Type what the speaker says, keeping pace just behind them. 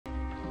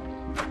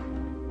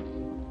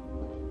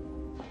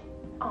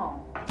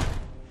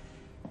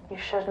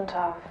shouldn't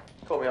have.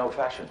 Call me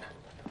old-fashioned.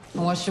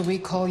 And what should we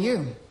call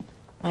you?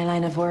 My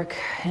line of work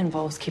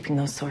involves keeping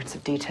those sorts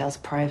of details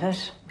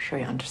private. I'm sure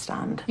you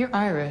understand. You're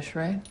Irish,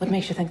 right? What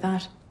makes you think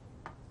that?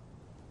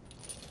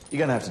 You're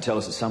going to have to tell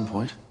us at some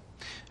point.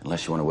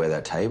 Unless you want to wear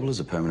that table as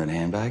a permanent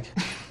handbag.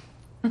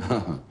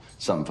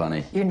 Something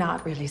funny. You're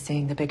not really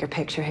seeing the bigger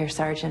picture here,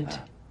 Sergeant.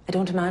 I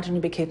don't imagine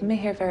you'll be keeping me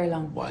here very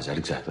long. Why is that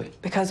exactly?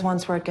 Because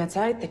once word gets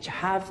out that you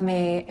have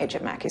me,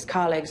 Agent Mackey's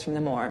colleagues from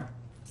the more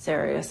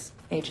serious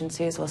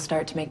agencies will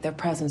start to make their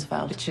presence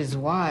felt. Which is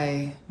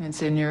why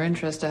it's in your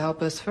interest to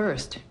help us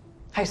first.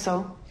 How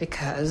so?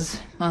 Because,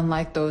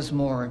 unlike those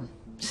more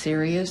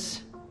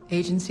serious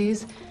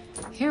agencies,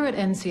 here at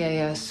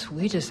NCIS,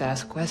 we just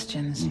ask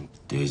questions.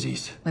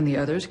 Daisies. When the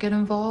others get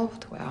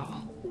involved,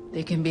 well,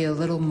 they can be a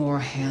little more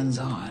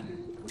hands-on.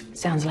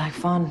 Sounds like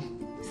fun.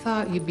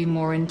 Thought you'd be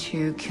more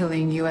into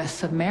killing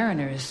U.S.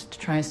 submariners to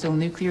try and steal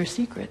nuclear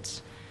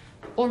secrets.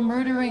 Or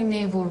murdering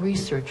naval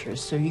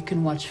researchers so you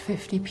can watch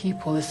 50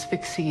 people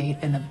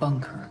asphyxiate in a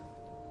bunker.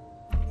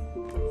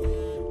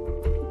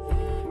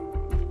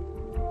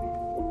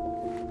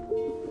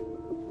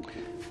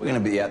 We're going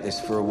to be at this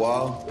for a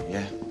while,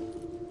 yeah.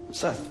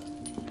 So,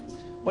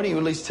 why don't you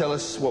at least tell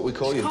us what we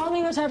call you? Call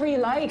me whatever you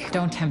like.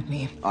 Don't tempt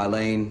me.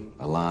 Eileen,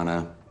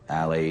 Alana,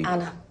 Ali.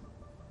 Anna.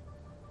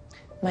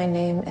 My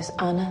name is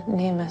Anna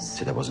Nemes.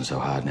 See, that wasn't so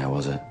hard now,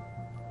 was it?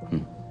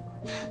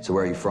 So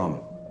where are you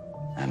from,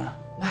 Anna?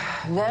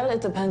 Well,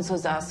 it depends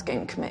who's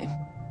asking me.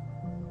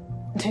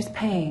 And who's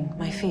paying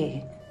my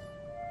fee?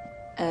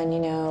 And, you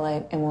know,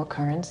 like, in what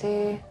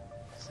currency?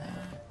 So,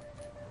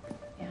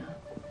 yeah.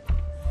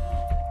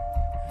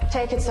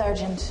 Take it,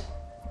 Sergeant.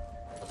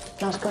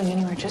 Not going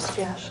anywhere just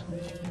yet.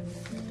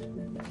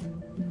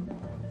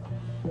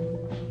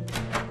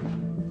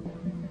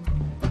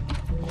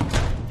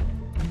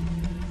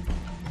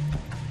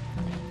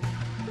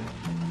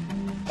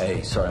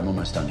 Hey, sorry, I'm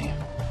almost done here.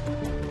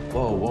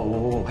 Whoa, whoa, whoa,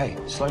 whoa. Hey,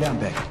 slow down,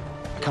 Beck.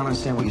 I can't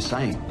understand what you're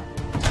saying.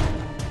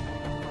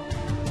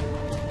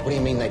 What do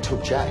you mean they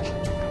took Jack?